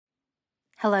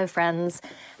Hello, friends.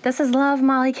 This is Love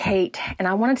Molly Kate, and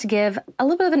I wanted to give a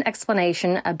little bit of an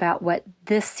explanation about what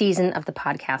this season of the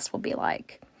podcast will be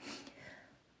like.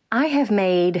 I have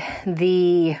made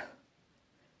the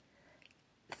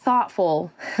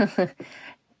thoughtful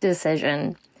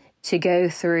decision to go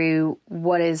through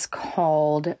what is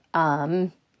called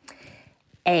trying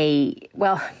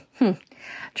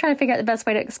to figure out the best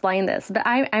way to explain this, but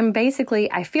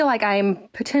I feel like I'm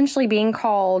potentially being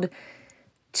called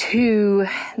to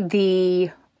the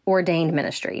ordained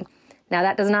ministry. Now,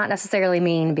 that does not necessarily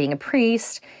mean being a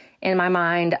priest. In my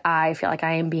mind, I feel like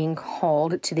I am being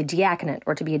called to the diaconate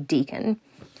or to be a deacon.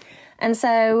 And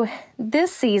so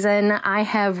this season, I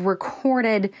have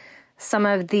recorded some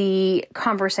of the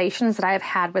conversations that I have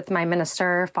had with my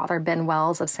minister, Father Ben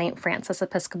Wells of St. Francis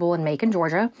Episcopal in Macon,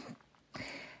 Georgia.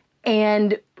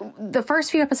 And the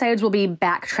first few episodes will be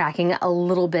backtracking a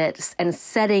little bit and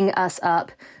setting us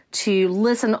up to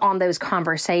listen on those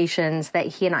conversations that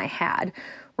he and I had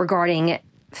regarding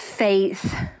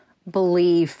faith,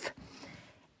 belief,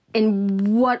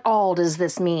 and what all does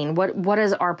this mean? What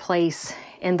is our place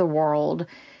in the world?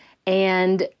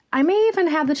 And I may even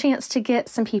have the chance to get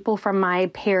some people from my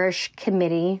parish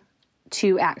committee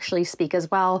to actually speak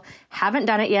as well. Haven't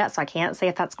done it yet, so I can't say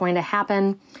if that's going to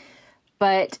happen.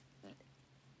 But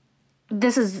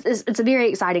it's a very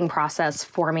exciting process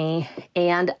for me,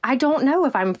 and I don't know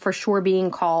if I'm for sure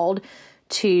being called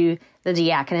to the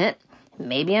diaconate.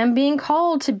 Maybe I'm being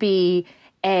called to be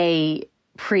a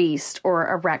priest or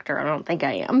a rector. I don't think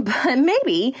I am, but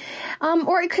maybe.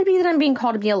 Or it could be that I'm being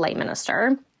called to be a lay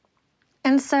minister.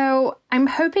 And so I'm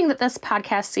hoping that this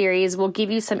podcast series will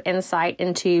give you some insight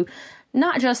into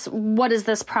not just what does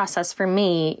this process for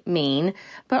me mean,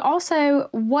 but also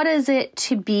what is it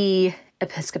to be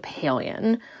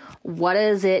Episcopalian? What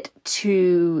is it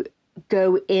to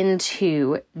go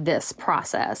into this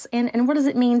process? And what does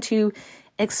it mean to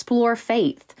explore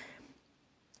faith?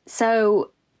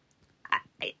 So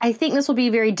I think this will be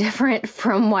very different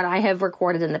from what I have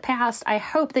recorded in the past. I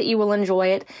hope that you will enjoy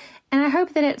it. And I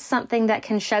hope that it's something that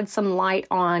can shed some light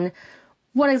on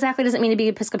what exactly does it mean to be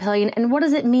Episcopalian, and what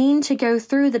does it mean to go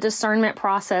through the discernment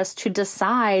process to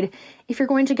decide if you're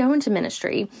going to go into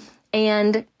ministry.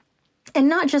 And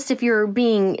not just if you're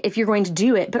going to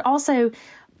do it, but also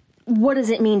what does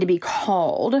it mean to be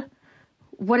called?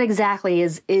 What exactly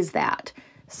is that?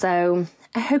 So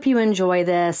I hope you enjoy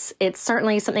this. It's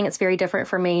certainly something that's very different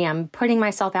for me. I'm putting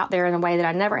myself out there in a way that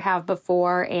I never have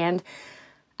before, and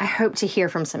I hope to hear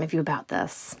from some of you about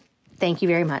this. Thank you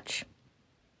very much.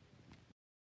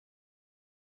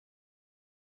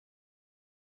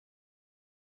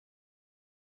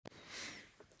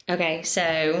 Okay,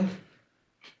 so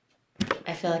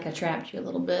I feel like I trapped you a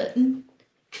little bit in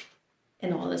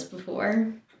all this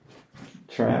before.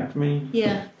 Trapped me?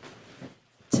 Yeah.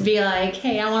 To be like,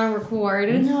 hey, I want to record.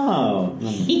 No,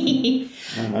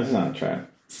 that's not a trap.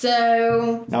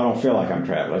 So I don't feel like I'm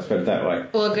trapped. Let's put it that way.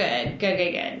 Well,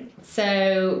 good.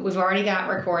 So we've already got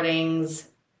recordings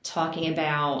talking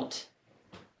about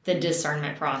the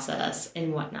discernment process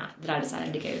and whatnot that I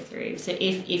decided to go through. So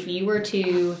if you were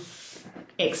to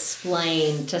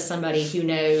explain to somebody who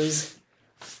knows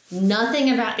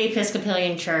nothing about the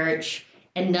Episcopalian Church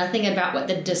and nothing about what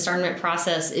the discernment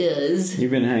process is. You've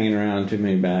been hanging around too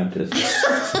many Baptists.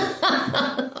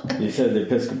 You said the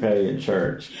Episcopalian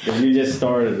Church. But you just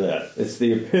started that. It's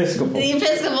the Episcopal. The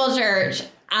Episcopal Church.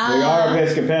 We are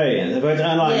Episcopalians. But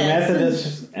unlike yes.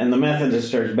 Methodists and the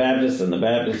Methodist Church, Baptists and the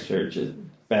Baptist Church is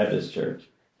Baptist Church.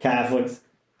 Catholics,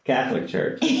 Catholic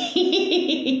Church.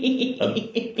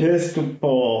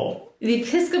 Episcopal. The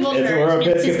Episcopal Church. We're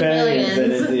Episcopalians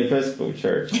and it's the Episcopal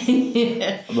Church.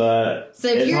 But so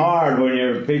it's hard when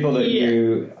you're people that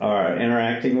you are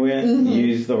interacting with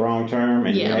use the wrong term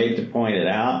and you hate to point it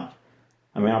out.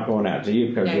 I mean, I'll point it out to you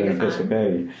because you're an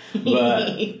Episcopalian. But,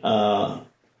 I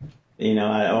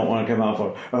don't want to come off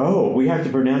of, we have to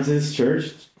pronounce this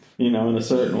church, in a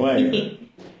certain way.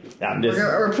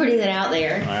 We're putting that out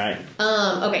there. All right.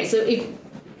 Okay, so if,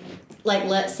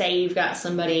 let's say you've got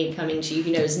somebody coming to you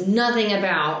who knows nothing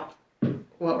about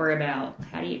what we're about.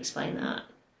 How do you explain that?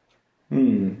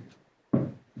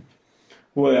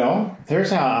 Well, here's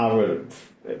how I would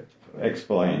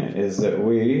explain it, is that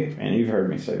we, and you've heard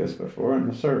me say this before in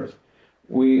the service,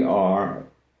 we are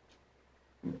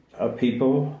a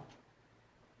people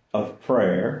of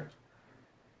prayer,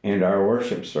 and our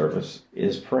worship service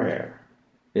is prayer.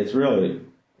 It's really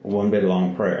one big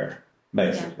long prayer,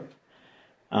 basically.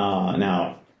 Yeah.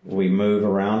 Now, we move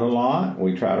around a lot.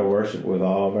 We try to worship with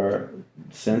all of our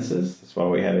senses. That's why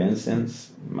we have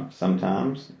incense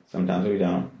sometimes. Sometimes we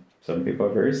don't. Some people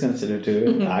are very sensitive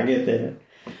to it. I get that.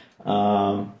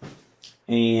 And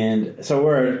so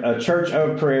we're a church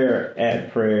of prayer,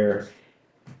 at prayer,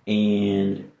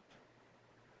 and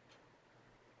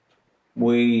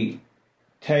we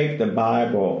take the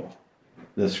Bible,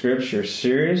 the Scripture,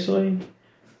 seriously,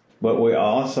 but we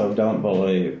also don't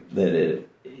believe that it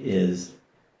is,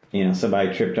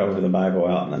 somebody tripped over the Bible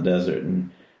out in the desert, and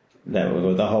that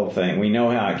was the whole thing. We know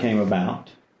how it came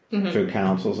about through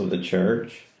councils of the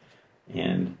church,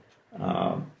 and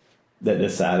that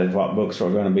decided what books were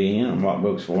going to be in and what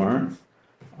books weren't.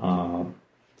 I'm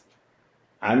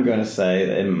going to say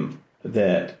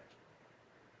that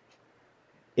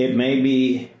it may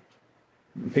be,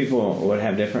 people would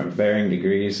have different varying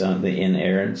degrees on the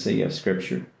inerrancy of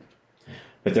Scripture,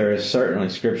 but there is certainly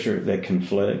Scripture that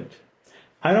conflict.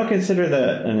 I don't consider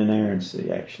that an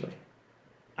inerrancy, actually.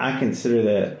 I consider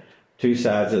that two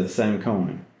sides of the same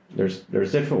coin. There's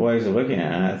different ways of looking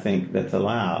at it, and I think that's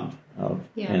allowed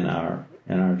in our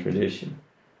tradition.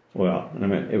 Well, I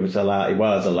mean, it was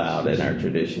allowed in our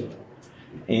tradition.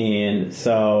 And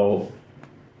so,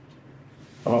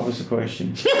 what was the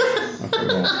question? I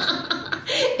forgot.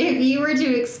 If you were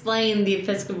to explain the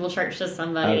Episcopal Church to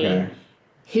somebody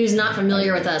who's not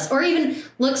familiar with us, or even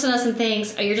looks at us and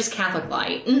thinks, "Oh, you're just Catholic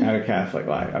light." Oh, Catholic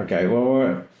light. Okay.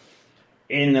 Well,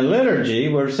 in the liturgy,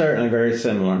 we're certainly very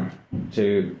similar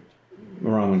to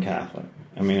Roman Catholic.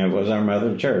 I mean, it was our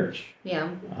mother church. Yeah.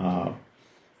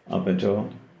 Up until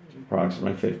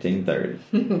approximately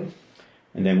 1530.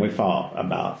 And then we fought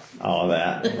about all of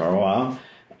that for a while.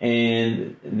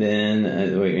 And then,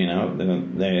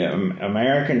 the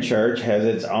American church has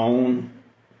its own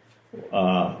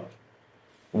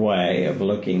way of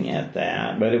looking at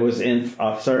that. But it was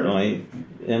certainly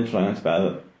influenced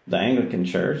by the Anglican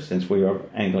church, since we are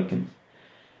Anglicans.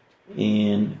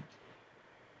 And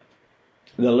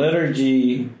the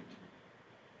liturgy,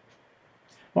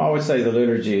 I would say the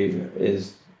liturgy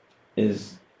is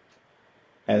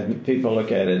as people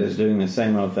look at it, as doing the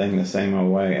same old thing the same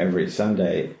old way every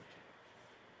Sunday.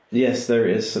 Yes, there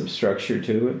is some structure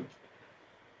to it,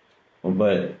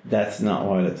 but that's not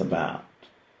what it's about.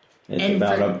 It's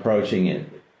about approaching it.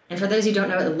 And for those who don't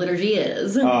know what the liturgy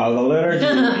is. The liturgy,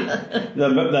 the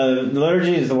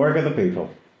liturgy is the work of the people.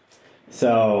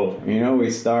 So,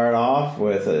 we start off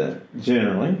with an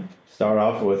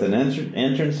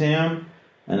entrance hymn,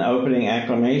 an opening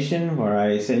acclamation where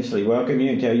I essentially welcome you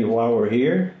and tell you why we're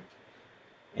here.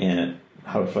 And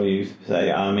hopefully you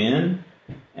say amen.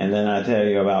 And then I tell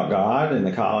you about God and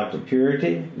the collect of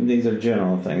purity. These are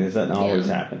general things. This doesn't always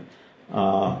happen.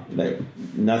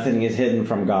 Nothing is hidden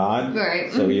from God.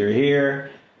 Right. So you're here.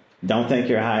 Don't think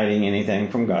you're hiding anything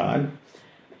from God.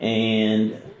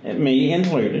 And me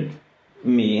included.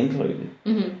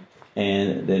 Mm-hmm.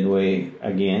 And then we,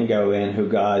 again, go in who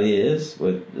God is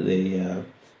with the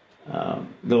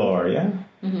Gloria.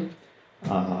 Mm-hmm.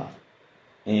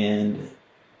 And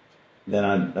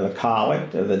then the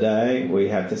collect of the day, we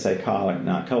have to say collect,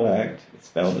 not collect. It's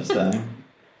spelled the same.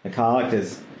 The collect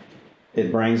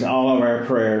it brings all of our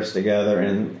prayers together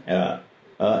and out,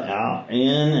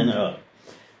 in and up.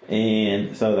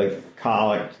 And so the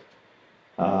collect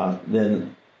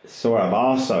then sort of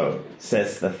also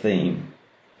sets the theme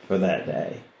for that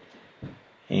day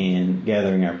and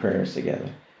gathering our prayers together.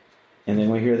 And then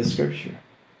we hear the Scripture,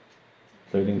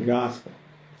 including the Gospel.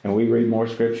 And we read more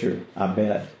Scripture, I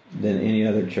bet, than any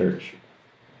other church.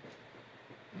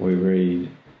 We read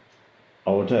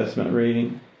Old Testament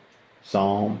reading,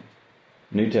 Psalm,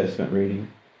 New Testament reading,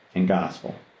 and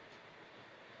Gospel.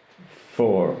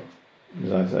 4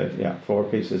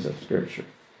 pieces of Scripture.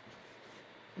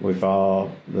 We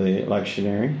follow the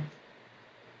lectionary,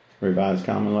 Revised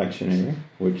Common Lectionary,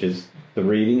 which is the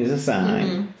reading is assigned.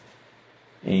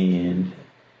 Mm-hmm. And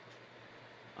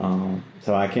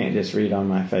so I can't just read on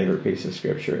my favorite piece of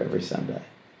Scripture every Sunday.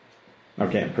 I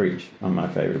can't preach on my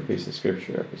favorite piece of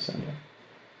Scripture every Sunday.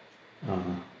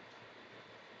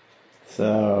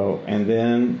 And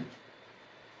then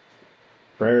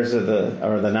prayers of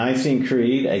the Nicene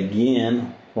Creed,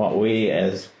 again, what we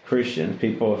as Christian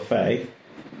people of faith,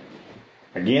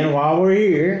 again, while we're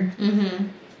here, mm-hmm.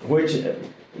 which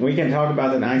we can talk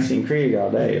about the Nicene Creed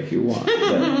all day if you want,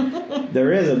 but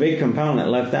there is a big component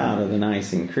left out of the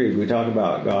Nicene Creed. We talk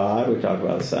about God, we talk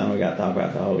about the Son, we got to talk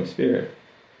about the Holy Spirit.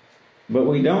 But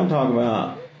we don't talk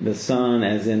about the Son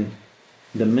as in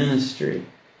the ministry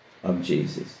of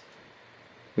Jesus.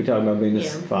 We talk about being the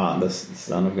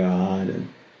Son of God,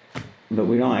 but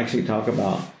we don't actually talk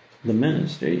about the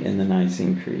ministry in the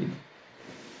Nicene Creed,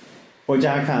 which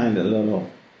I find a little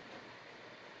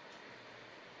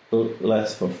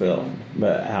less fulfilling.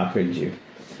 But how could you?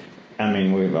 I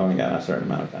mean, we've only got a certain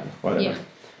amount of time. Whatever. Yeah.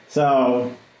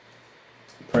 So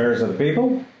Prayers of the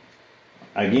people.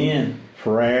 Again,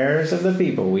 prayers of the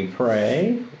people. We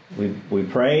pray. We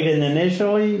prayed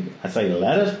initially. I say,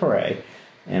 let us pray.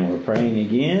 And we're praying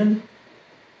again.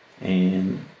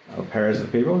 And prayers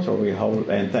of the people. So we hold,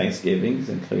 and Thanksgiving is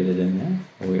included in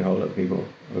that. We hold up people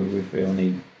who we feel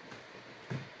need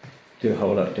to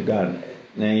hold up to God.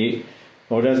 Now,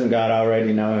 doesn't God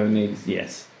already know who needs?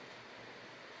 Yes.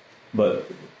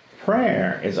 But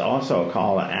prayer is also a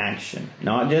call to action.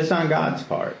 Not just on God's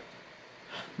part,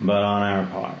 but on our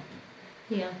part.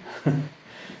 Yeah.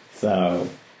 So,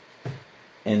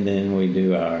 and then we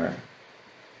do our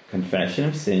confession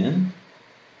of sin,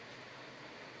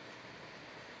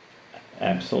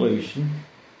 absolution,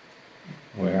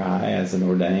 where I, as an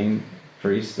ordained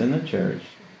priest in the church,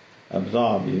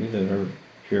 absolve you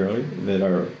that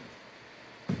are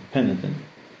penitent.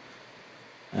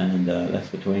 And that's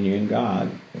between you and God.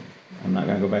 I'm not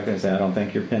going to go back there and say, I don't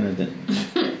think you're penitent.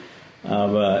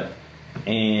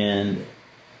 And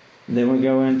then we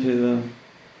go into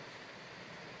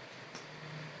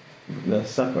the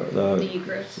supper. The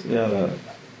Eucharist. Yeah, the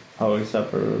Holy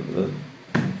Supper, the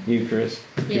Eucharist,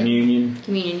 Communion.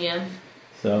 Communion, yeah.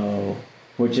 So,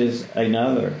 which is a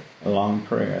long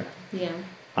prayer. Yeah.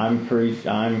 I'm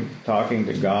talking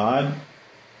to God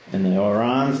in the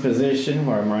Orion's position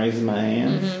where I'm raising my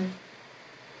hands. Mm-hmm.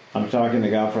 I'm talking to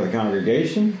God for the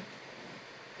congregation,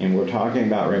 and we're talking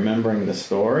about remembering the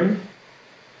story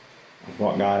of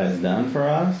what God has done for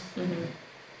us. Mm-hmm.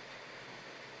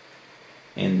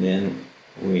 And then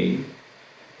we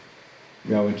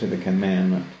go into the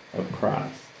commandment of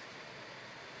Christ,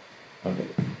 of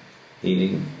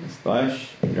eating his flesh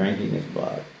and drinking his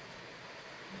blood.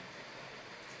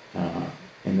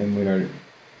 And then we are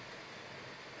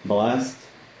blessed.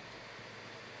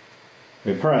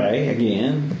 We pray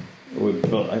again. We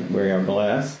are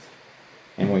blessed,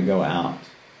 and we go out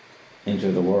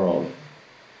into the world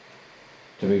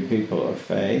to be people of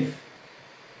faith,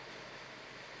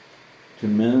 to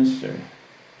minister,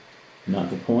 not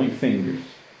to point fingers,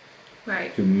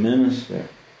 right? To minister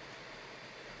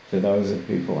to those of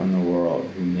people in the world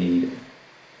who need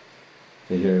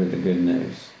to hear the good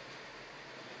news.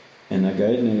 And the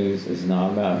good news is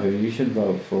not about who you should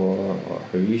vote for, or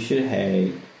who you should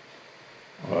hate,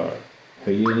 or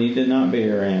who you need to not be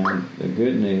around. The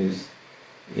good news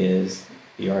is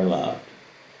you're loved.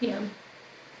 Yeah.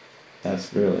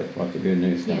 That's really what the good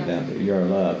news comes down to. You're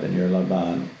loved, and you're loved by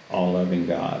an all-loving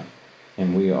God.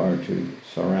 And we are to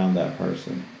surround that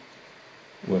person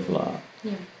with love.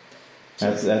 Yeah.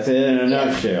 That's it in a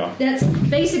nutshell. That's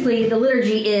basically, the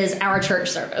liturgy is our church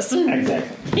service.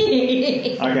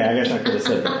 Exactly. Okay, I guess I could have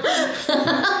said that.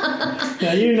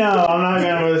 Now, I'm not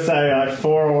going to say like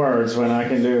 4 words when I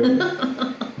can do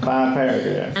 5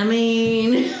 paragraphs. I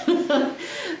mean, but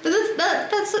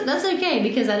that's okay,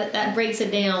 because that breaks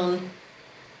it down,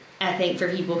 I think, for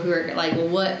people who are like, well,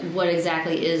 what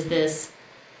exactly is this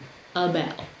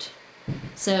about?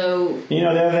 So, the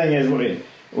other thing is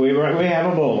we have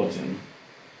a bulletin.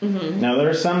 Mm-hmm. Now,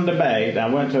 there's some debate. I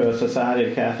went to a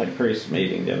Society of Catholic Priests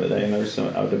meeting the other day, and there's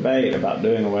a debate about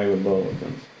doing away with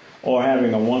bulletins or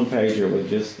having a 1-pager with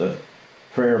just the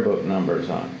prayer book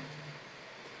numbers on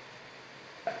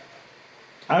it.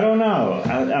 I don't know.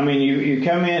 I mean, you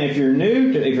come in, if you're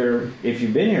new to, if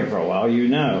you've been here for a while, you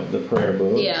know the prayer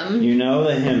book, you know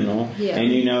the hymnal,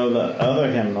 and you know the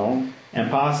other hymnal, and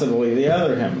possibly the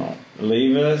other hymnal.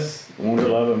 Leave us, Wonder,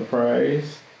 Love, and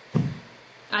Praise.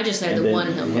 I just know the one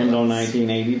hymnal. Hymnal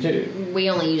 1982. We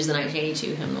only use the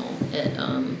 1982 hymnal at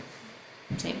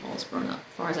St. Paul's grown up,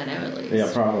 as far as I know, at least. Yeah,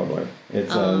 probably.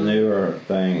 It's a newer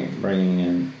thing, bringing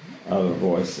in other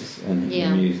voices and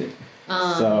music.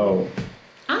 So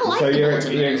I like so the you're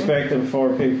bulletin, expecting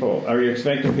 4 people, or you're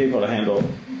expecting people to handle.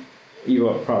 You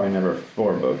will probably never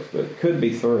 4 books, but it could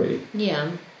be 3.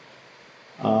 Yeah.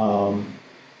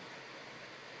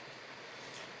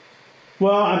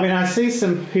 Well, I mean, I see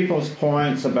some people's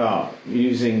points about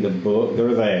using the book.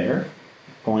 They're there.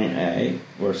 Point A.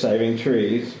 We're saving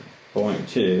trees. Point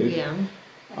 2. Yeah.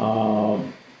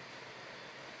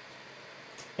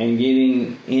 And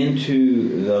getting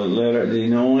into the letter,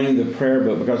 knowing the prayer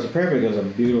book, because the prayer book is a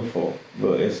beautiful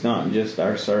book. It's not just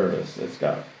our service. It's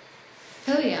got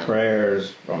prayers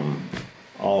from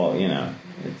all,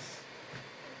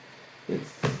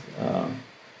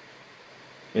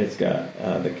 It's got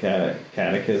the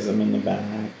catechism in the back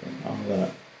and all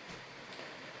that.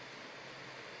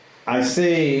 I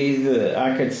see that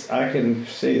I can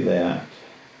see that.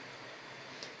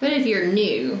 But if you're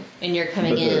new and you're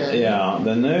coming in,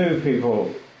 the new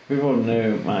people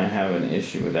new might have an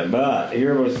issue with that. But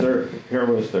here was their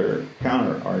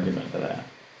counter argument to that.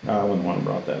 I wouldn't want to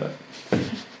brought that up.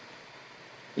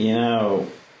 you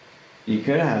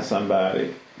could have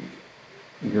somebody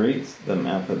greets them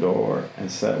at the door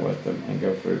and sit with them and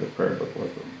go through the prayer book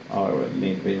with them. All it would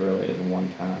need to be really is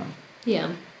one time.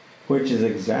 Yeah. Which is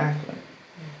exactly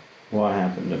what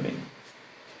happened to me.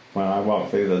 When I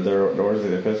walked through the doors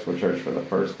of the Episcopal Church for the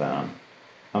first time,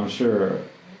 I'm sure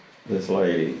this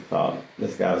lady thought,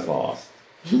 this guy's lost.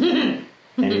 And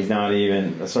he's not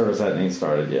even, the service hadn't even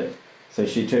started yet. So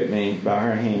she took me took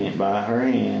my hand by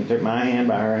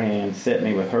her hand, set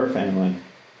me with her family,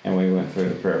 and we went through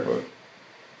the prayer book.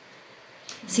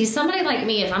 See, somebody like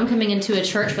me, if I'm coming into a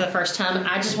church for the first time,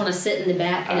 I just want to sit in the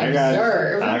back and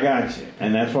observe. I got you.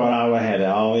 And that's what I had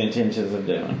all the intentions of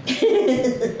doing.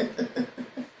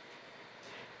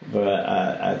 But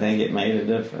I think it made a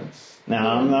difference.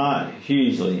 Now, I'm not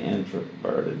hugely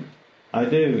introverted. I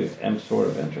am sort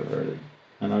of introverted.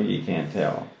 I know you can't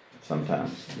tell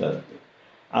sometimes. But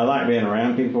I like being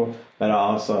around people, but I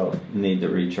also need to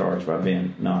recharge by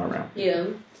being not around people. Yeah.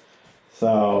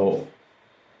 So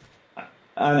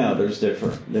I know there's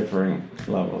differing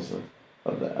levels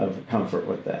of comfort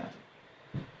with that.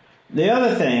 The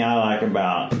other thing I like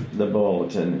about the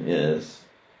bulletin is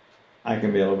I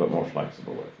can be a little bit more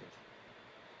flexible with it.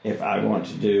 If I want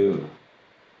to do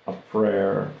a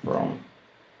prayer from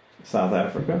South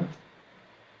Africa,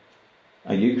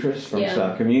 a Eucharist from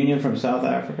Communion from South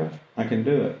Africa, I can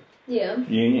do it. Yeah.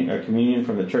 Communion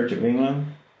from the Church of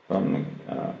England, from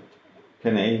the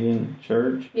Canadian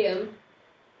Church. Yeah.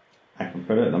 I can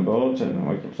put it in a bulletin and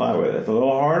we can fly with it. It's a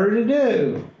little harder to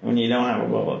do when you don't have a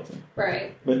bulletin.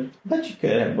 Right. But you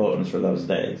could have bulletins for those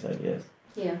days, I guess.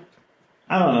 Yeah.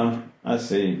 I don't know. I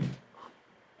see.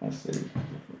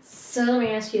 So let me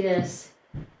ask you this.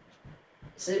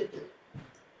 So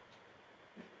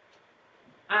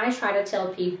I try to tell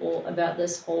people about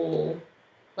this whole,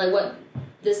 like what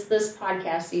this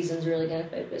podcast season is really going to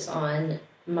focus on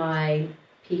my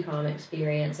PCOM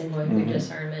experience and going through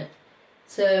discernment.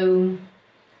 So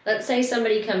let's say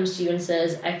somebody comes to you and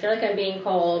says, I feel like I'm being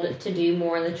called to do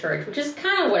more in the church, which is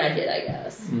kind of what I did, I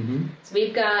guess. Mm-hmm. So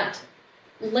we've got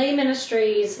lay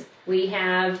ministries, we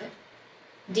have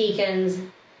deacons,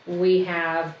 we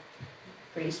have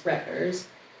priest rectors.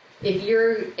 If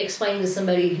you're explaining to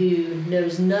somebody who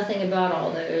knows nothing about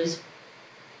all those,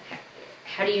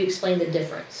 how do you explain the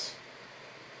difference?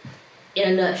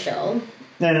 In a nutshell.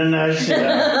 In a nutshell.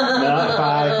 Not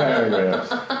 5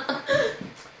 paragraphs.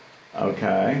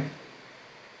 Okay.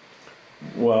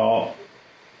 Well,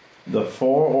 the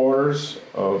 4 orders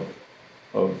of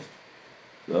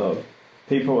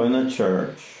people in the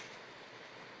church,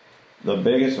 the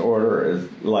biggest order is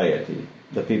laity,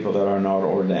 the people that are not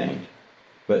ordained,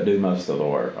 but do most of the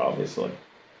work, obviously.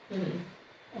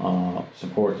 Mm-hmm.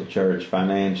 Support the church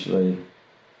financially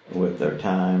with their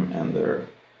time and their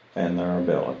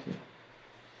ability.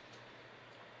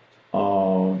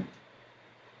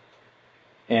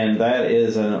 And that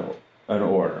is an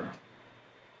order.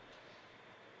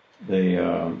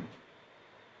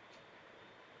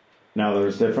 Now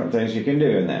there's different things you can do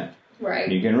in that. Right.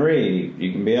 You can read.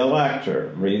 You can be a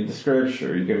lector, read the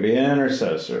scripture. You can be an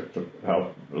intercessor to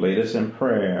help lead us in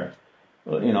prayer.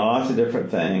 Lots of different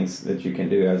things that you can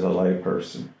do as a lay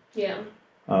person. Yeah.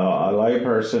 A lay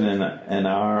person in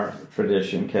our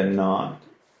tradition cannot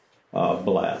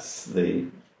bless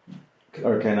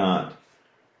or cannot.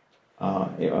 I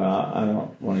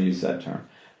don't want to use that term.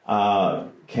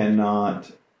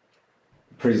 Cannot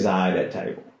preside at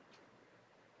table.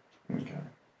 Okay.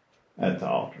 At the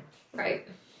altar. Right.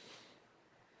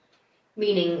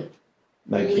 Meaning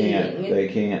they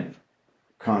can't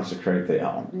consecrate the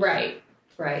element. Right.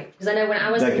 Because I know when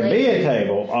I was there can be a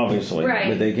table, obviously, right.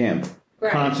 But they can't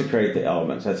consecrate the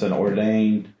elements. That's an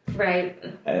ordained. Right.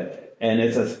 And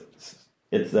it's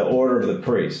the order of the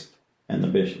priest and the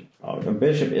bishop. The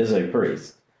bishop is a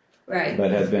priest. Right.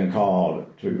 But has been called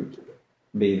to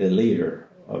be the leader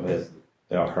of his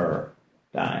or her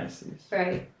diocese.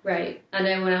 Right. I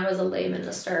know when I was a lay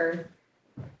minister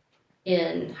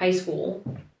in high school,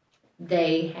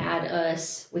 they had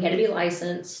we had to be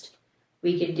licensed.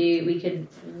 We could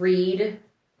read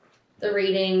the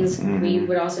readings. Mm-hmm. We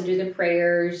would also do the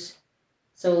prayers.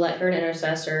 So lector and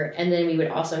intercessor, and then we would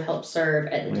also help serve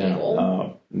at the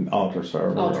table. Altar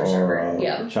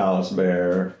server, chalice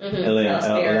bearer,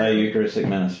 lay Eucharistic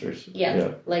ministers.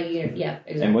 Exactly.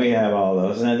 And we have all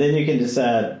those. And then you can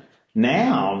decide,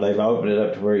 now they've opened it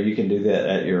up to where you can do that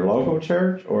at your local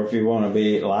church, or if you want to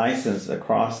be licensed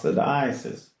across the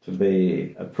diocese to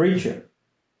be a preacher,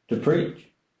 to preach.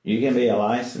 You can be a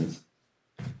licensed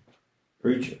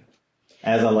preacher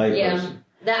as a lay person.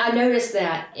 I noticed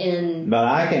that But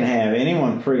I can have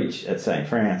anyone preach at St.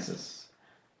 Francis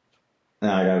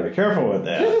Now I got to be careful with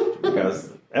that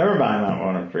because everybody might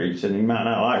want to preach, and you might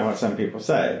not like what some people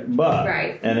say. But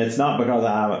and it's not because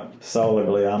I solely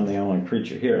believe I'm the only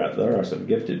preacher here. There are some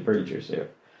gifted preachers here,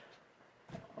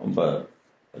 but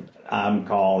I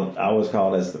was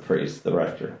called as the priest, the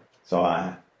rector. So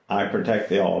I protect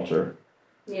the altar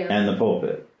and the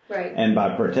pulpit. Right. And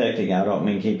by protecting, I don't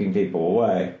mean keeping people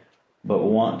away, but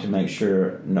want to make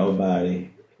sure nobody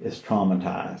is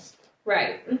traumatized.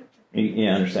 Right. You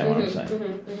understand what I'm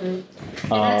saying?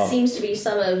 And that seems to be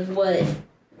some of what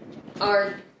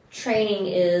our training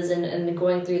is, and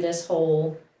going through this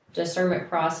whole discernment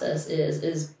process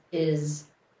is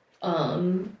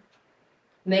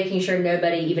making sure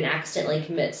nobody even accidentally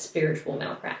commits spiritual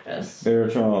malpractice.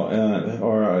 Spiritual, it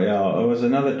was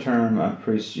another term a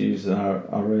priest used that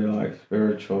I really like,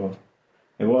 spiritual.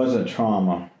 It wasn't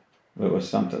trauma, but it was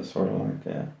something sort of like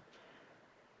that.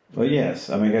 But yes,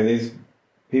 I mean, 'cause these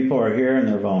people are here and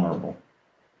they're vulnerable.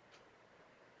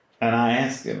 And I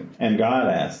ask them, and God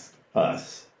asks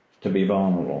us to be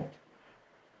vulnerable.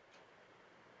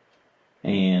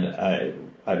 And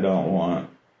I don't want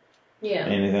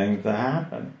anything to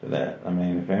happen to that. I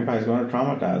mean, if anybody's going to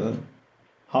traumatize them,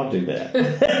 I'll do that.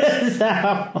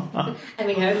 I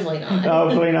mean, hopefully not.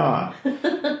 Hopefully not.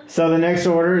 So the next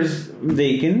order is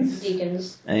deacons.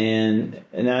 Deacons. And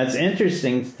now it's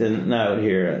interesting to note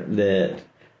here that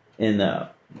in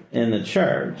the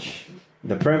church,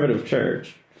 the primitive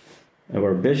church, there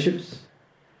were bishops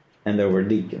and there were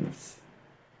deacons.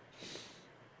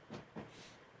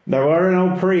 There were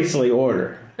no priestly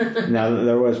order. Now,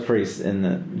 there was priests in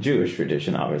the Jewish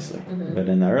tradition, obviously. But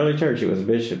in the early church, it was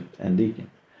bishop and deacon.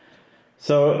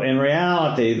 So, in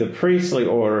reality, the priestly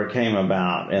order came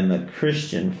about in the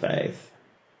Christian faith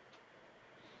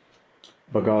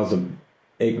because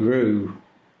it grew.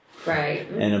 Right.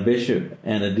 And a bishop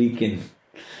and a deacon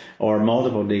or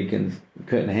multiple deacons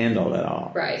couldn't handle that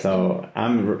all. Right. So,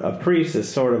 a priest is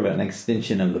sort of an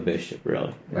extension of the bishop,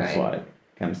 really. That's what it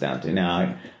comes down to.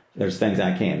 Now, there's things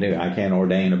I can't do. I can't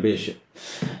ordain a bishop.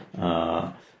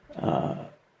 I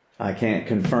can't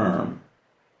confirm,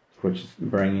 which is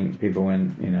bringing people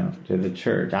in, to the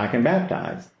church. I can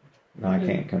baptize, but I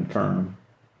can't confirm.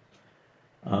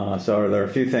 So there are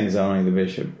a few things only the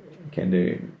bishop can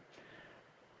do.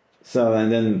 So, and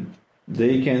then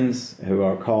deacons who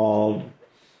are called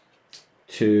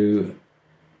to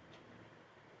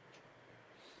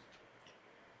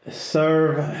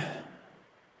serve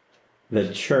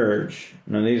the church.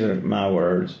 Now, these are my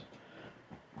words.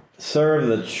 Serve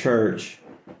the church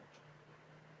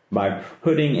by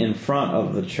putting in front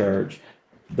of the church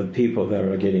the people that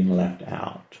are getting left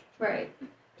out. Right.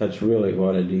 That's really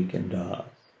what a deacon does.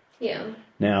 Yeah.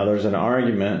 Now, there's an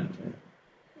argument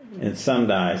in some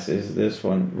dioceses, this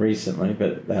one recently,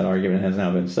 but that argument has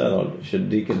now been settled. Should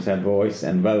deacons have voice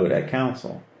and vote at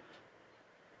council?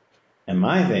 And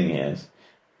my thing is,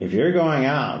 if you're going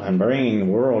out and bringing the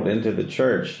world into the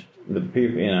church, the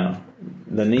people,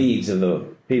 the needs of the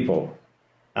people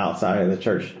outside of the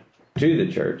church to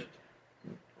the church,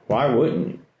 why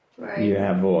wouldn't you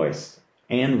have voice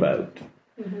and vote?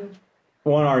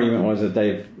 One argument was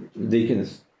that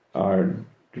deacons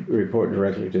report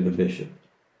directly to the bishop.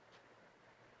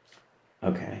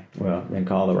 Okay, well, then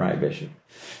call the right bishop.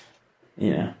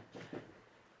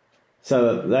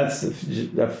 So that's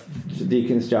the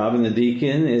deacon's job, and the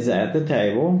deacon is at the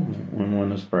table when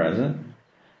one is present,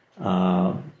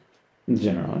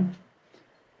 generally,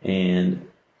 and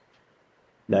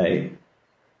they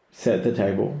set the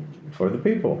table for the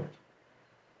people.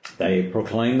 They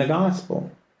proclaim the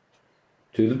gospel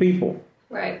to the people.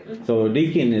 Right. So a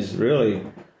deacon is really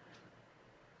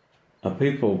a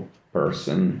people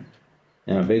person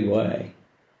in a big way,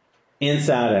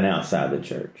 inside and outside the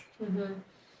church.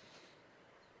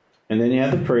 And then you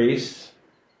have the priests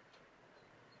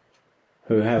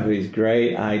who have these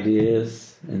great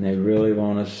ideas and they really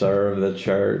want to serve the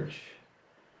church,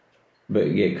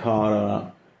 but get caught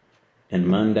up in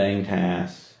mundane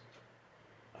tasks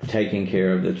of taking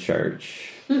care of the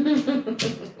church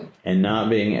and not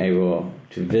being able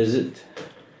to visit,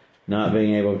 not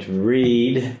being able to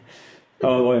read.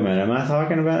 Oh, wait a minute, am I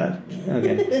talking about it?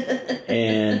 Okay.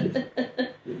 And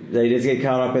they just get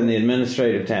caught up in the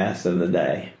administrative tasks of the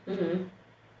day.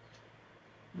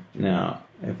 Now,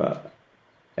 if a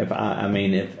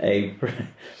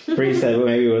priest that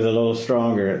maybe was a little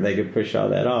stronger, they could push all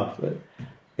that off. But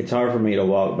it's hard for me to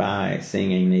walk by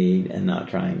seeing a need and not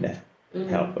trying to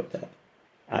help with that.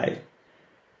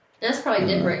 That's probably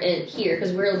different in here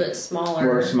because we're a little bit smaller.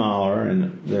 We're smaller,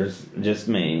 and there's just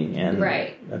me and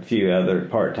a few other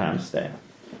part-time staff.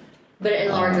 But in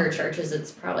larger churches,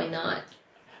 it's probably not.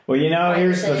 Well,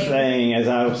 here's the same. thing. As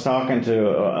I was talking to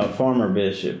a former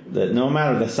bishop, that no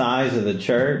matter the size of the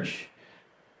church,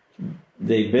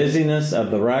 the busyness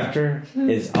of the rector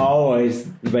is always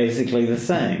basically the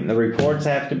same. The reports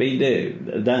have to be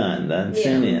done,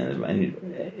 sent in.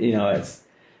 And, it's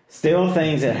still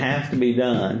things that have to be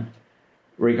done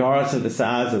regardless of the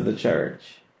size of the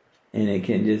church. And it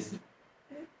can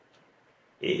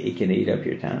it can eat up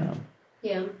your time.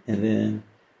 Yeah. And then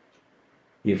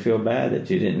you feel bad that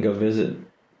you didn't go visit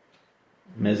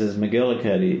Mrs.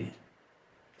 McGillicuddy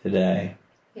today.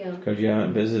 Yeah. Because you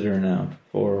haven't visited her now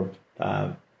for 4,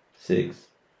 5, 6,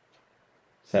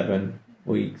 7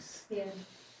 weeks. Yeah.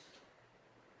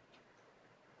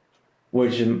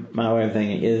 Which, in my way of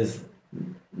thinking, is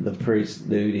the priest's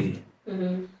duty.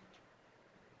 Mm-hmm.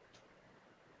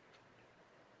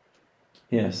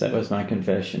 Yes, that was my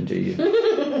confession to you. Tape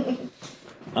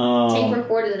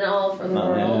recorded and all for the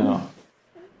world.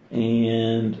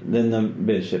 And then the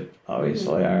bishop,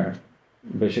 obviously, our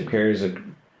bishop carries a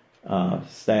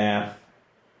staff,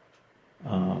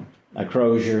 a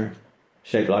crozier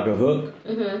shaped like a hook,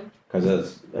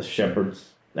 because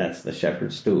that's the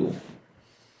shepherd's stool.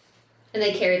 And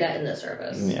they carry that in the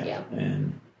service. Yeah.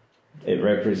 And it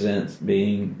represents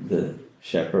being the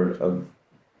shepherd of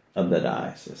the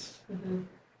diocese. Mm-hmm.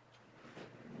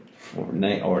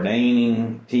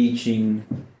 Ordaining, teaching,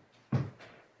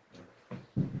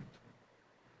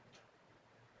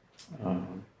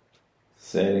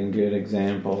 setting good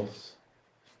examples.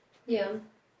 Yeah.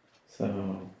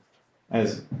 So,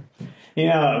 as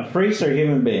priests are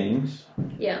human beings.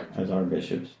 Yeah. As are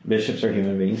bishops. Bishops are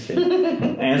human beings too.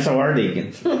 And so are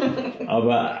deacons.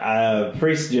 But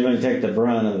priests generally take the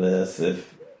brunt of this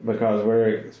because we're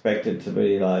expected to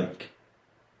be like,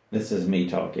 this is me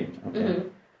talking. Okay.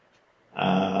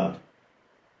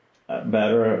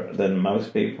 Better than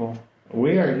most people.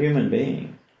 We are human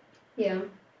beings. Yeah.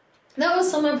 That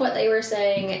was some of what they were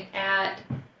saying at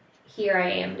Here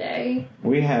I Am Day.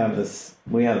 We have the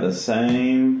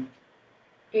same.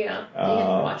 Yeah. You have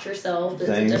to watch yourself. It's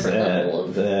a things different level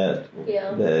of that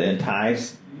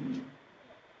entice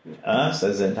us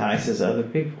as entices other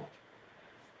people.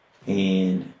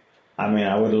 And I mean,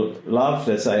 I would love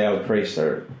to say, priests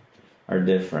are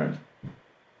different.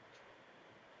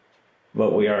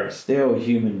 But we are still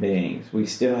human beings. We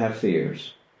still have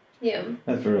fears. Yeah.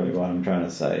 That's really what I'm trying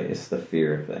to say. It's the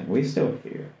fear thing. We still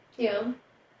fear. Yeah.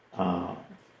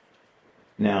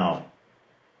 Now,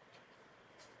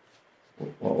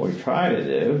 what we try to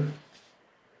do,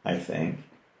 I think,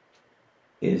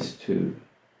 is to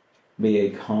be a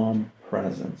calm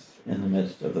presence in the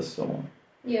midst of the storm.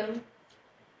 Yeah.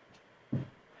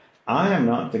 I am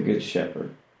not the good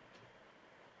shepherd.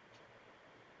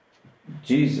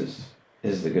 Jesus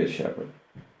is the good shepherd.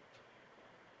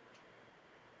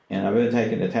 And I've been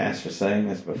taken to task for saying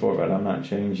this before, but I'm not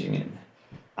changing it.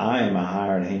 I am a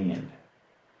hired hand.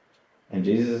 And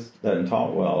Jesus doesn't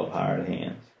talk well of hired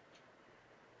hands.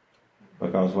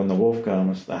 Because when the wolf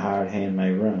comes, the hired hand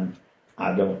may run.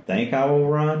 I don't think I will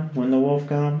run when the wolf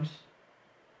comes.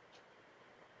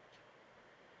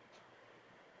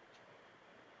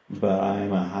 But I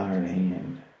am a hired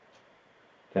hand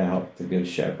to help the good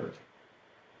shepherd.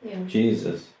 Yeah.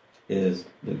 Jesus is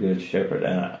the good shepherd.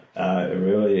 And it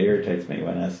really irritates me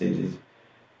when I see these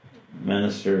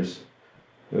ministers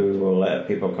who will let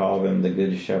people call them the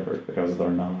good shepherd, because they're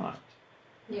not.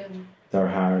 Yeah. They're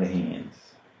hired hands.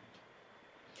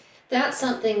 That's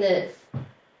something that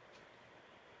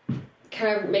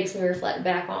kind of makes me reflect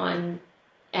back on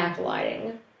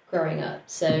acolyting growing up.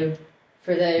 So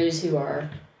for those who are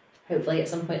hopefully at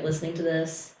some point listening to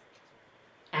this,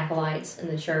 acolytes in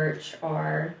the church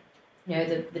are,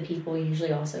 the people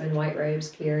usually also in white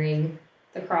robes carrying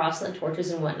the cross and the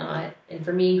torches and whatnot. And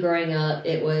for me growing up,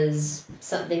 it was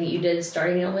something that you did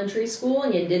starting in elementary school,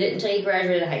 and you did it until you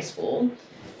graduated high school.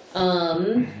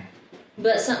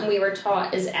 But something we were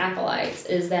taught as acolytes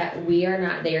is that we are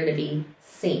not there to be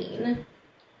seen.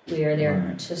 We are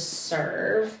there to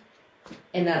serve.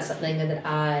 And that's something that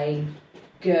I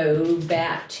go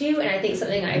back to, and I think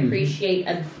something I appreciate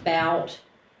about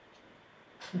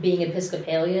being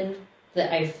Episcopalian,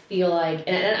 that I feel like,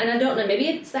 and I don't know, maybe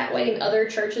it's that way in other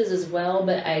churches as well,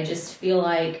 but I just feel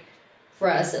like, for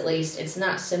us at least, it's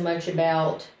not so much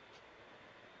about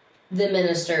the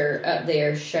minister up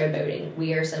there showboating.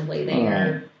 We are simply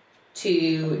there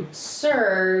to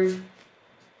serve,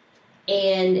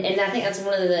 and I think that's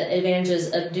one of the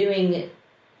advantages of doing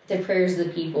the prayers of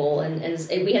the people, and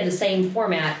we have the same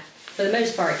format for the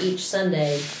most part each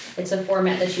Sunday. It's a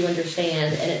format that you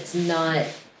understand, and it's not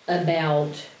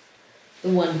about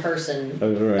one person.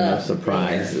 Those are no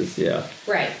surprises, yeah.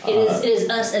 Right. It is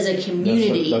us as a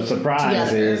community. The surprise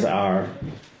together. is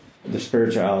the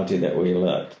spirituality that we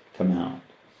let come out.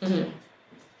 Mm-hmm.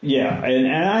 Yeah,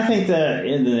 and I think that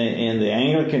in the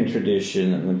Anglican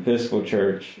tradition, and the Episcopal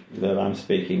Church that I'm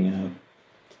speaking of,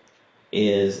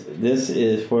 this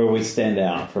is where we stand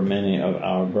out for many of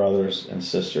our brothers and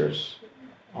sisters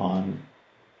on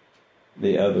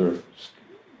the other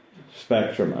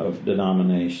spectrum of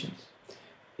denominations,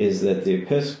 is that the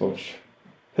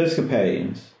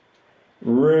Episcopalians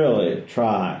really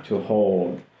try to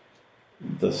hold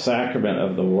the sacrament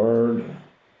of the Word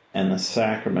and the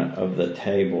sacrament of the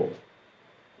table.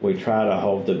 We try to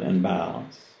hold them in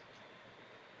balance.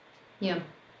 Yeah.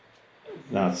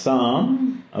 Now,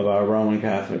 some of our Roman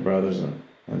Catholic brothers and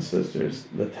sisters,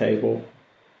 the table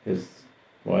is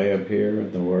way up here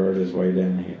and the Word is way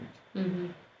down here. Mm-hmm.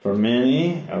 For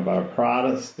many of our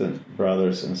Protestant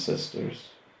brothers and sisters,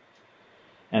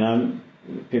 and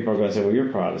people are going to say, well,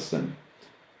 you're Protestant.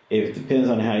 It depends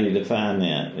on how you define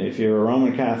that. If you're a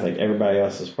Roman Catholic, everybody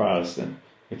else is Protestant.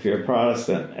 If you're a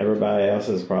Protestant, everybody else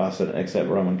is Protestant except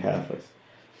Roman Catholics.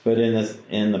 But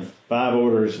in the five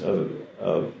orders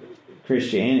of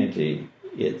Christianity,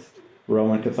 it's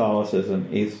Roman Catholicism,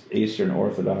 Eastern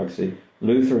Orthodoxy,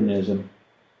 Lutheranism,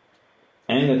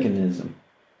 Anglicanism,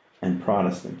 and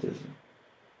Protestantism.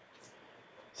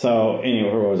 So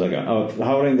anyway, where was I going? Oh,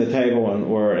 holding the table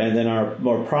and then our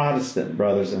more Protestant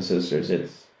brothers and sisters,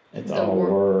 it's all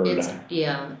Word.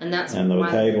 And that's and the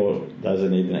table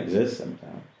doesn't even exist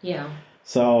sometimes. Yeah.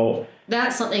 So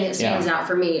that's something that stands out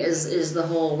for me is the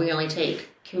whole we only take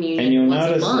communion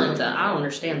once a month. I don't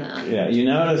understand that. Yeah, you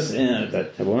notice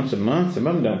that once a month, some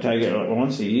of them don't take it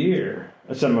once a year.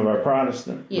 Some of our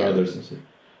Protestant brothers and sisters.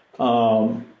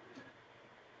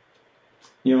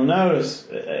 You'll notice,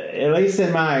 at least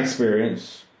in my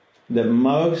experience, that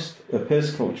most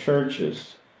Episcopal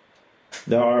churches,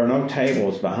 there are no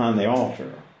tables behind the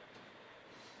altar.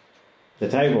 The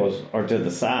tables are to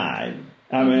the side.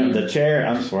 I mean, the chair,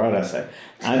 I'm sorry, what did I say?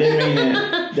 I didn't mean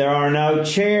that. There are no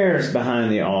chairs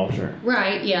behind the altar.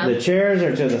 Right, yeah. The chairs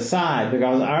are to the side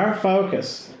because our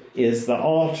focus is the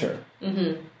altar.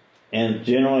 Mm-hmm. And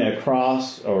generally a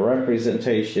cross or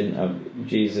representation of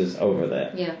Jesus over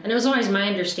that. Yeah, and it was always my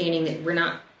understanding that we're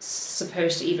not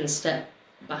supposed to even step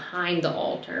behind the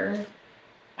altar.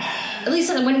 At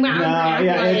least when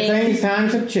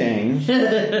times have changed.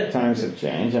 Times have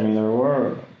changed. I mean, there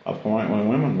were a point when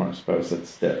women weren't supposed to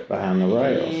step behind the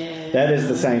rails. Yeah. That is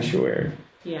the sanctuary.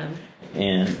 Yeah.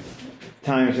 And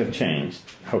times have changed,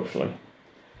 hopefully.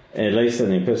 At least in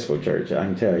the Episcopal Church, I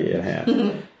can tell you it has.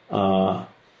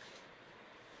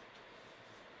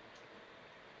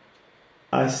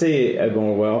 I see a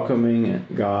more welcoming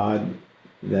God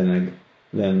than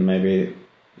maybe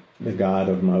the God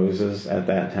of Moses at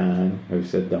that time, who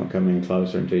said, "Don't come any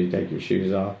closer until you take your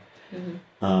shoes off."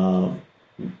 Mm-hmm.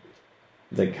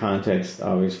 The context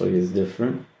obviously is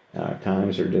different. Our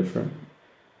times are different.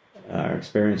 Our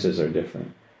experiences are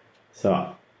different.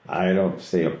 So I don't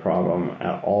see a problem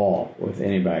at all with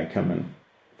anybody coming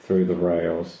through the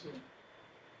rails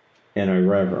in a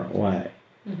reverent way,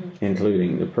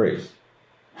 including the priest.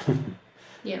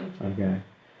 Yeah. Okay.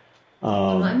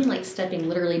 I mean, like stepping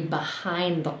literally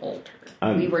behind the altar.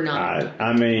 We were not.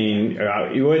 I mean,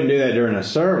 you wouldn't do that during a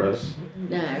service.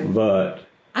 No. But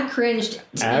I cringed.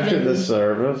 After the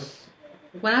service.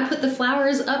 When I put the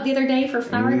flowers up the other day for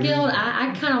Flower Guild,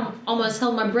 I kind of almost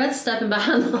held my breath stepping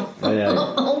behind the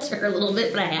altar a little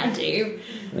bit, but I had to.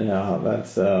 Yeah,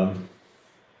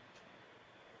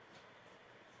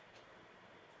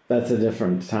 that's a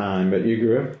different time, but you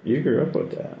grew up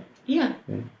with that. Yeah.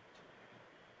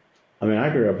 I mean, I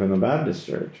grew up in the Baptist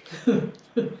church,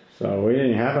 so we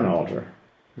didn't have an altar.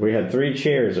 We had 3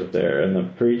 chairs up there, and the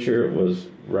preacher was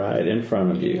right in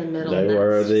front of you. In the middle.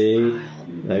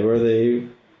 They were the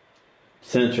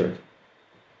center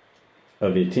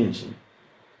of the attention.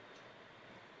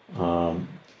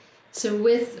 So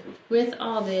with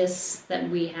all this that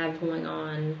we have going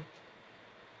on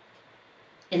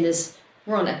in this.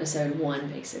 We're on episode 1,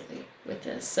 basically, with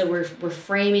this. So we're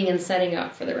framing and setting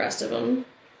up for the rest of them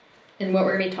and what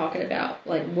we're going to be talking about,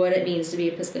 like what it means to be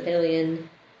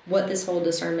Episcopalian, what this whole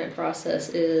discernment process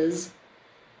is.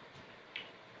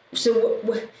 So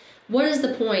what is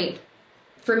the point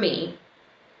for me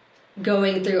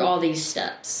going through all these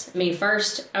steps? I mean,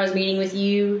 first I was meeting with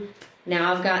you.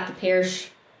 Now I've got the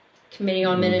parish committee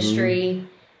on ministry.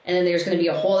 And then there's going to be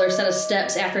a whole other set of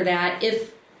steps after that.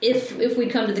 If we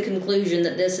come to the conclusion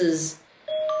that this is,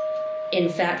 in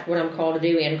fact, what I'm called to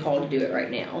do and called to do it right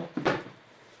now.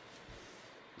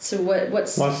 So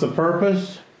what's the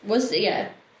purpose?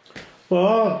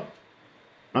 Well,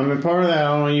 I mean, part of that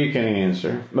only you can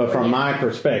answer. But from my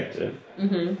perspective,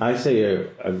 I see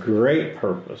a great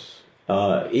purpose.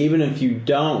 Even if you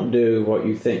don't do what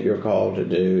you think you're called to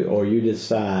do, or you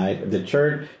decide, the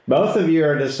church, both of you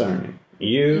are discerning.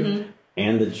 You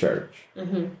and the church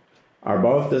are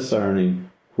both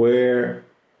discerning where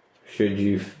should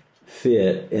you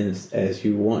fit in, as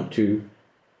you want to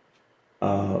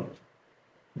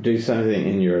do something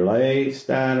in your lay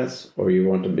status, or you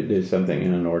want to do something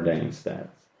in an ordained status.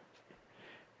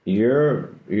 You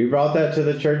brought that to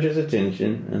the church's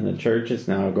attention, and the church is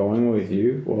now going with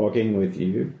you, walking with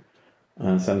you.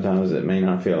 Sometimes it may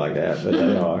not feel like that, but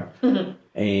they are.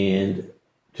 And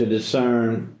to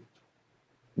discern,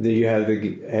 do you have a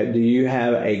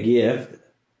gift?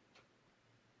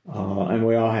 And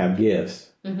we all have gifts.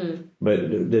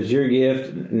 But does your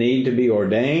gift need to be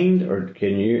ordained, or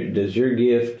does your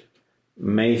gift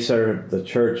may serve the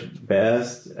church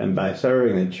best? And by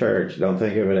serving the church, don't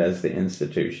think of it as the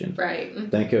institution. Right.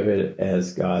 Think of it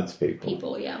as God's people.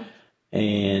 People, yeah.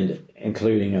 And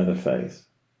including other faiths.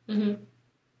 I'm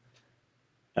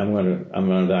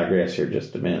gonna digress here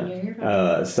just a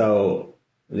minute. So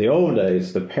the old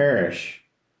days, the parish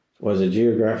was a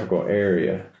geographical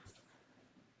area,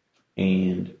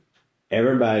 and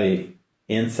everybody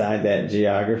inside that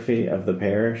geography of the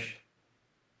parish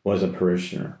was a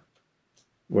parishioner.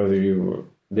 Whether you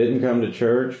didn't come to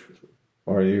church,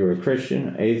 or you were a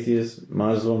Christian, atheist,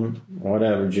 Muslim,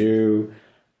 whatever, Jew,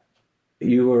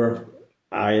 the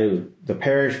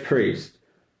parish priest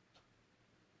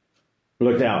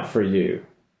looked out for you,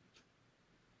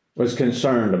 was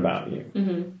concerned about you.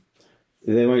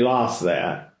 Then we lost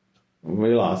that.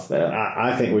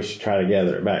 I think we should try to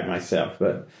gather it back myself,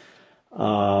 but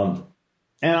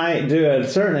and I do a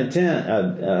certain extent. I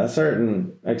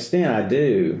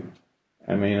do.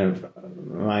 I mean, if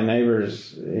my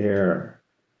neighbors here,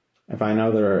 if I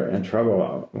know they're in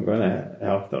trouble, I'm going to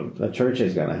help them. The church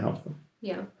is going to help them.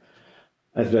 Yeah.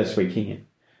 As best we can.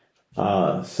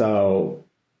 So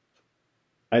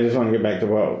I just want to get back to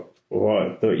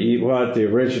what the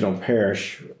original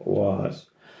parish was.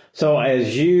 So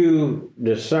as you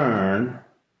discern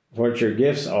what your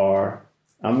gifts are,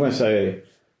 I'm going to say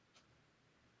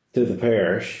to the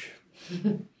parish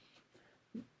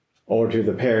or to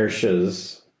the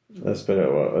parishes, let's put it,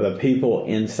 the people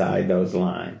inside those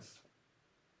lines,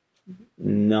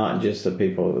 not just the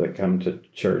people that come to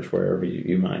church wherever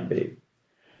you might be.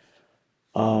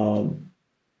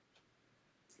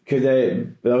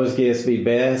 Could those gifts be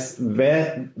best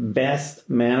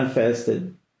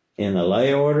manifested in a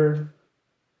lay order,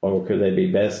 or could they be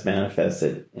best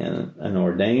manifested in an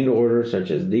ordained order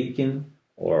such as deacon,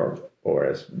 or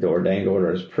as the ordained order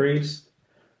as priest?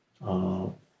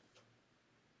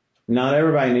 Not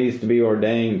everybody needs to be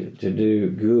ordained to do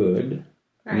good.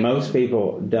 Right. Most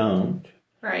people don't.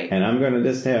 Right. And I'm going to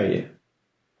just tell you.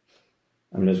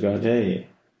 I'm just going to tell you.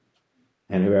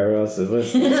 And whoever else is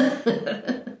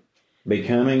listening.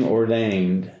 Becoming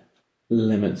ordained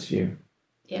limits you.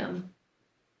 Yeah.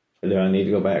 Do I need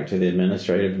to go back to the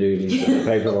administrative duties and the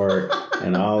paperwork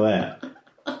and all that?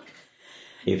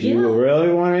 If you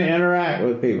really want to interact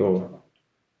with people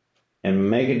and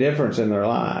make a difference in their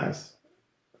lives,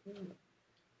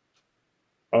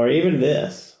 or even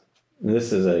this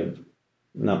is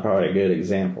not probably a good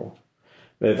example,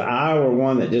 but if I were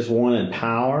one that just wanted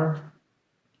power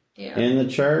in the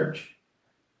church,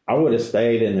 I would have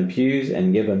stayed in the pews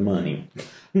and given money.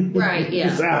 Right,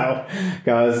 yeah. So,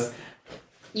 because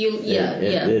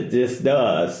it just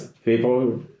does.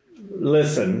 People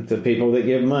listen to people that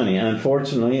give money.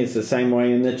 Unfortunately, it's the same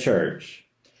way in the church.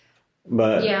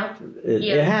 But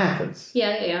it happens.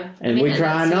 Yeah. And we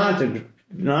try not to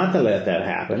let that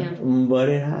happen, but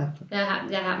it happens.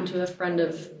 That happened to a friend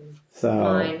of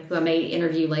mine who I may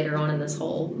interview later on in this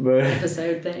whole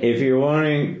episode thing. If you're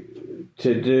wanting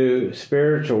to do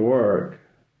spiritual work,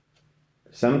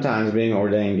 sometimes being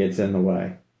ordained gets in the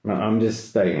way. I'm just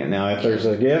stating it. Now, if there's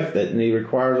a gift that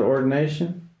requires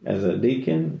ordination as a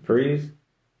deacon, priest,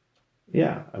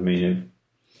 I mean...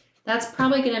 That's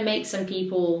probably going to make some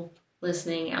people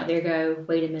listening out there go,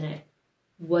 wait a minute,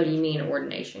 what do you mean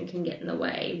ordination can get in the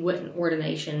way? Wouldn't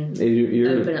ordination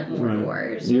open up more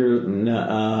doors? You're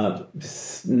not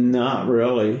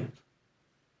really.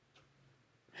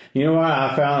 You know what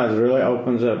I found that really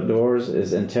opens up doors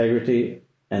is integrity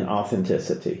and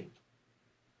authenticity.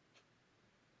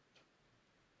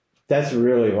 That's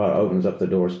really what opens up the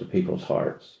doors to people's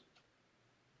hearts.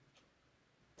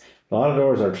 A lot of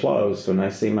doors are closed when they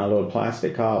see my little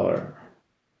plastic collar.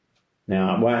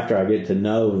 Now, after I get to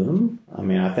know them, I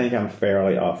mean, I think I'm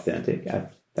fairly authentic.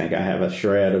 think I have a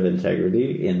shred of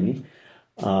integrity in me.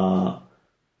 But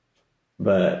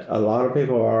a lot of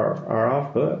people are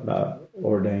off put by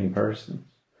ordained persons.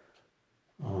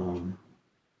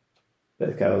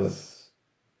 Because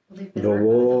the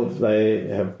wolves, they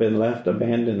have been left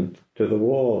abandoned to the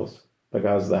wolves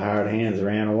because the hired hands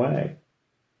ran away.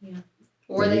 Yeah.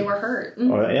 Or they were hurt.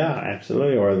 Or, yeah,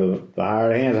 absolutely. Or the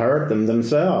hired hands hurt them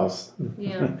themselves.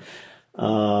 Yeah.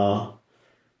 Now,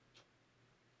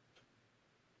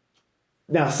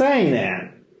 saying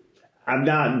that,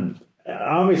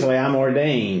 obviously I'm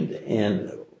ordained,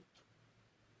 and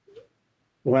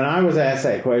when I was asked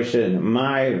that question,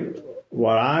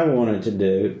 what I wanted to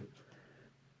do,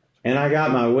 and I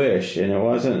got my wish, and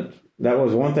that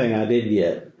was one thing I did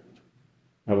get.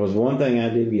 That was one thing I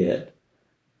did get.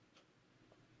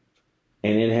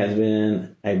 And it has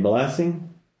been a blessing,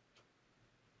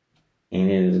 and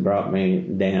it has brought me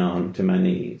down to my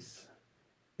knees,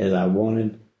 as I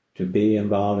wanted to be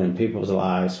involved in people's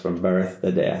lives from birth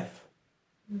to death.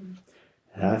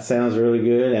 That sounds really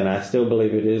good, and I still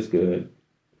believe it is good.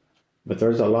 But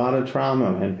there's a lot of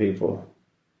trauma in people,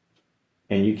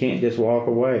 and you can't just walk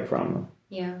away from them.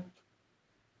 Yeah.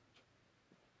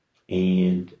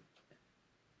 And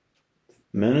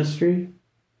ministry,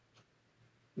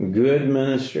 good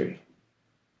ministry,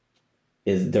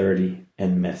 is dirty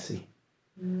and messy.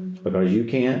 Because you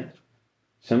can't,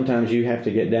 sometimes you have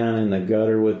to get down in the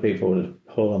gutter with people to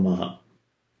pull them up.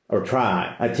 Or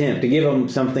attempt to give them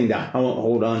something to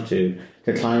hold on to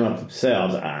climb up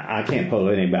themselves. I can't pull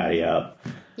anybody up.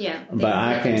 Yeah. But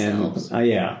I can,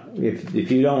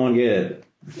 if you don't want to get it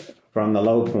from the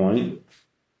low point,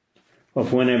 or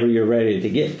whenever you're ready to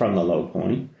get from the low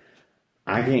point,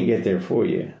 I can't get there for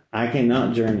you. I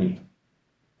cannot journey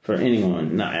for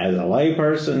anyone, not as a lay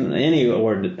person,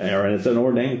 or as an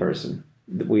ordained person.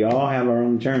 We all have our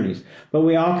own journeys, but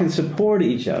we all can support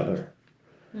each other.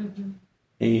 Mm-hmm.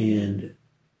 And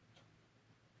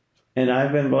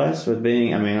I've been blessed with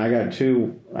being, I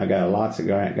got lots of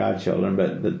godchildren,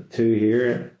 but the 2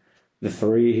 here, the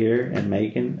 3 here in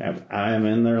Macon, I am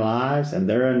in their lives and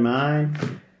they're in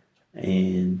mine.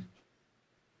 And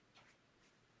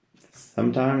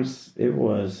sometimes it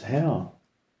was hell.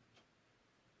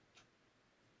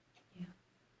 Yeah.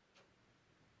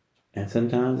 And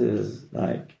sometimes it was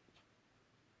like,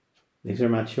 these are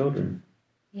my children.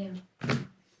 Yeah.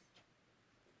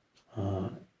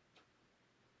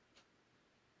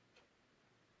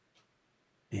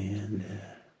 And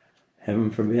heaven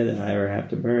forbid that I ever have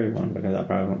to bury one, because I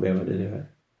probably won't be able to do it.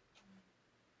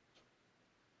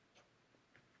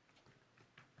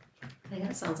 I think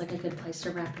that sounds like a good place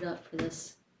to wrap it up for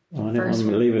this. Well, I didn't want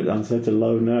to leave it on such a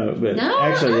low note, but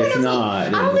actually it's not.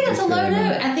 I don't think it's a low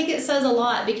note. I think it says a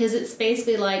lot, because it's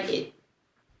basically like,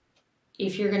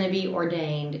 if you're going to be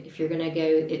ordained, if you're going to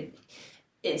go,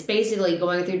 it's basically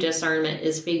going through discernment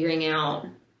is figuring out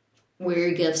where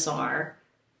your gifts are.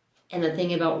 And the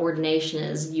thing about ordination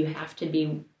is you have to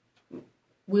be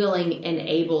willing and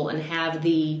able and have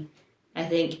the, I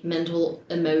think, mental,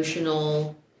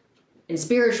 emotional, and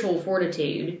spiritual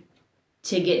fortitude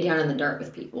to get down in the dirt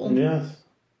with people. Yes,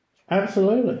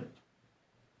 absolutely.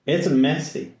 It's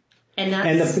messy.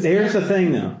 Here's the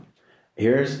thing, though.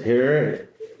 Here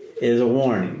is a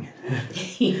warning.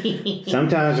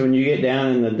 Sometimes when you get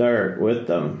down in the dirt with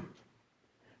them,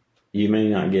 you may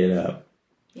not get up.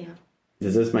 Yeah.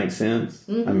 Does this make sense?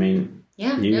 Mm-hmm.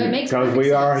 Yeah, it makes sense. Because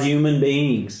we are human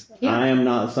beings. Yeah. I am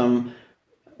not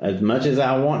as much as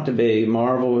I want to be,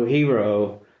 Marvel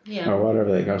hero, or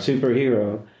whatever they call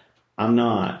superhero, I'm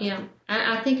not. Yeah.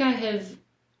 I think I have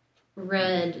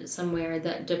read somewhere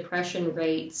that depression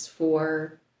rates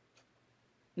for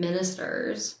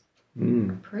ministers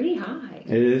are pretty high.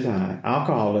 It is high.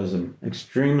 Alcoholism,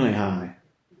 extremely high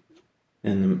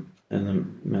in the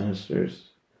ministers.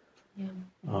 Yeah.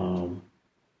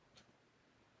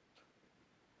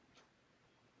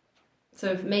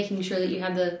 So making sure that you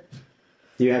have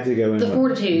you have to go in the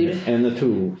fortitude and the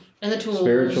tools,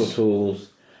 spiritual tools,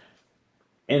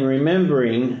 and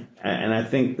remembering. And I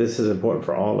think this is important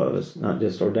for all of us, not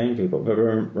just ordained people, but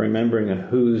remembering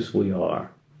whose we are.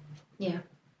 Yeah.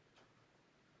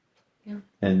 Yeah.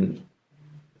 And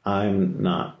I'm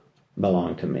not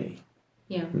belong to me.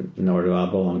 Yeah. Nor do I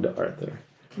belong to Arthur.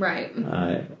 Right.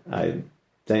 I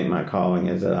think my calling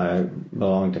is that I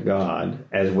belong to God,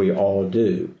 as we all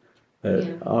do. But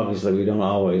obviously we don't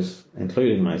always,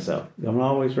 including myself, don't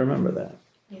always remember that.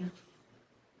 Yeah.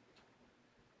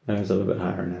 That was a little bit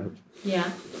higher note. Yeah.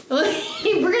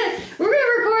 we're gonna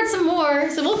record some more,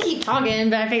 so we'll keep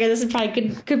talking, but I figure this is probably a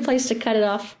good place to cut it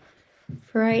off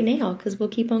for right now, because we'll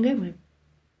keep on going.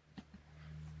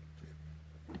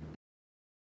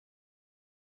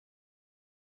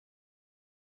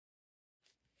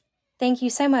 Thank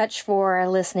you so much for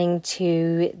listening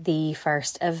to the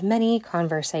first of many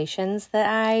conversations that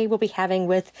I will be having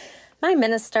with my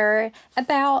minister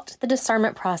about the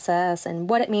discernment process and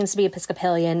what it means to be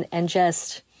Episcopalian, and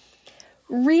just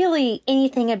really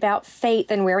anything about faith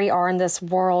and where we are in this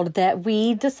world that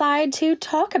we decide to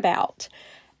talk about.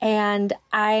 And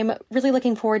I'm really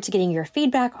looking forward to getting your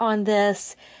feedback on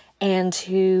this and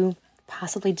to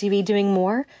possibly be doing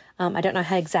more. I don't know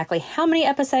exactly how many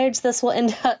episodes this will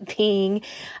end up being.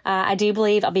 I do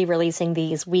believe I'll be releasing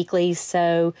these weekly,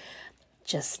 so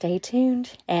just stay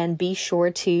tuned and be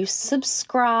sure to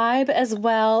subscribe as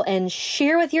well and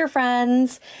share with your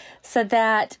friends so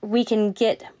that we can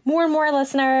get more and more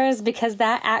listeners, because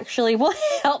that actually will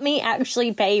help me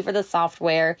actually pay for the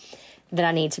software that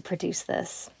I need to produce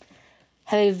this.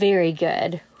 Have a very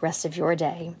good rest of your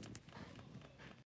day.